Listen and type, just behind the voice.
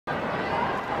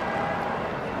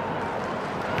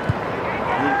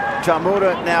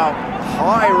Tamura now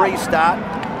high restart,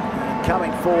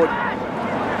 coming forward,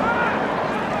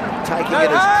 taking it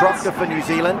as Proctor for New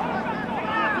Zealand.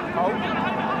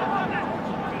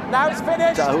 Now it's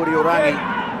finished. Tahuri Orangi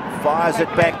fires it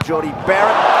back. Jordie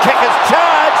Barrett, kick is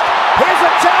charged. Here's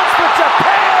a chance for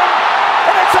Japan,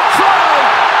 and it's a try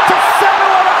to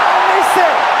Samuela Anise.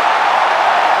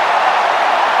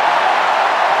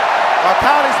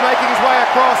 Carly's making his way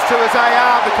across to his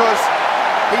AR because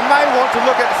he may want to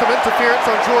look at some interference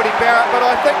on Jordie Barrett, but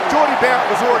I think Jordie Barrett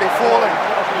was already falling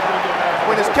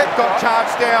when his kick got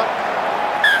charged down.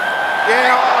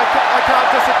 Yeah, I can't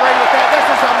disagree with that. This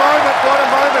is a moment, what a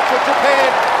moment for Japan.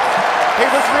 He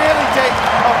was really deep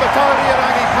off the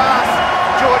Tauriarangi pass,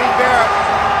 Jordie Barrett.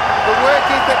 The work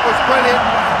ethic was brilliant.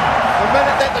 The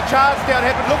minute that the charge down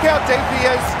happened, look how deep he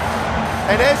is.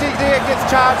 And as he there gets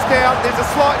charged down, there's a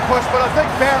slight push, but I think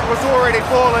Barrett was already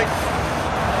falling.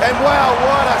 And wow,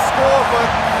 what a score for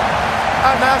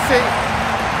Anise.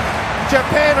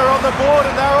 Japan are on the board,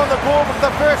 and they're on the board with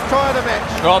the first try of the match.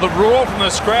 Oh, the roar from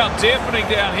this crowd deafening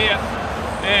down here.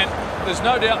 And there's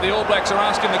no doubt the All Blacks are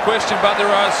asking the question, but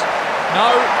there is no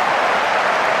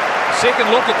second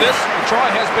look at this. The try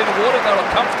has been awarded. They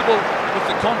were comfortable with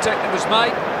the contact that was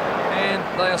made, and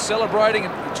they are celebrating.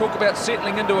 And we talk about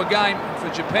settling into a game for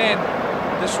Japan.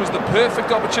 This was the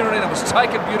perfect opportunity, and it was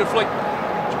taken beautifully.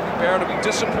 Jordie Barrett will be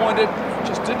disappointed.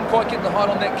 Just didn't quite get the height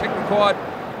on that kick required.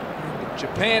 But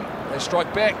Japan, they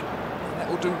strike back, and that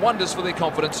will do wonders for their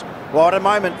confidence. What a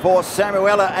moment for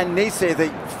Samuela Anise,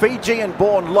 the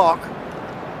Fijian-born lock,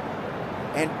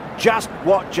 and just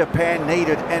what Japan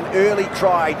needed, an early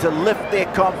try to lift their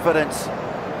confidence,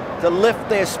 to lift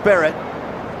their spirit.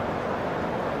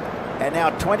 And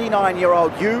now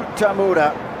 29-year-old Yu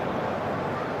Tamura,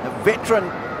 the veteran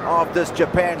of this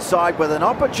Japan side, with an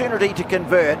opportunity to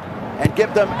convert and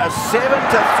give them a 7-3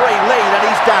 lead, and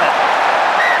he's done it.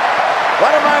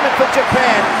 What a moment for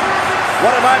Japan.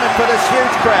 What a moment for this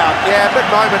huge crowd. Yeah, big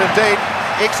moment indeed.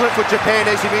 Excellent for Japan,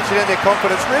 as you mentioned, in their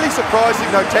confidence. Really surprising,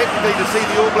 though, tactically, to see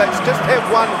the All Blacks just have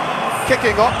one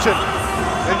kicking option.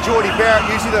 And Jordie Barrett,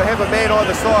 usually they'll have a man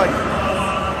either side.